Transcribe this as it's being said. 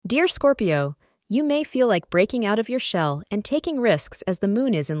Dear Scorpio, you may feel like breaking out of your shell and taking risks as the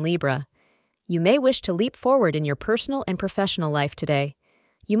moon is in Libra. You may wish to leap forward in your personal and professional life today.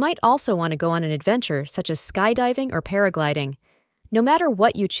 You might also want to go on an adventure such as skydiving or paragliding. No matter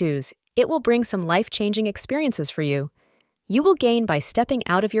what you choose, it will bring some life-changing experiences for you. You will gain by stepping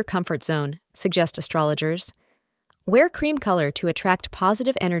out of your comfort zone, suggest astrologers. Wear cream color to attract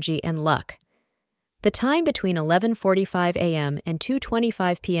positive energy and luck. The time between 11:45 a.m. and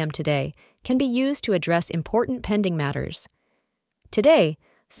 2:25 p.m. today can be used to address important pending matters. Today,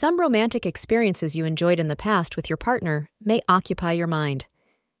 some romantic experiences you enjoyed in the past with your partner may occupy your mind.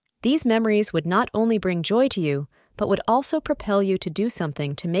 These memories would not only bring joy to you, but would also propel you to do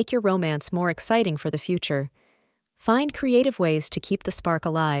something to make your romance more exciting for the future. Find creative ways to keep the spark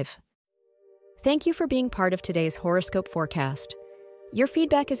alive. Thank you for being part of today's horoscope forecast. Your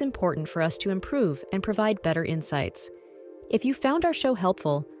feedback is important for us to improve and provide better insights. If you found our show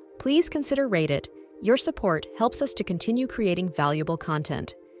helpful, please consider rate it. Your support helps us to continue creating valuable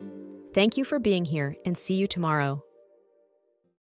content. Thank you for being here and see you tomorrow.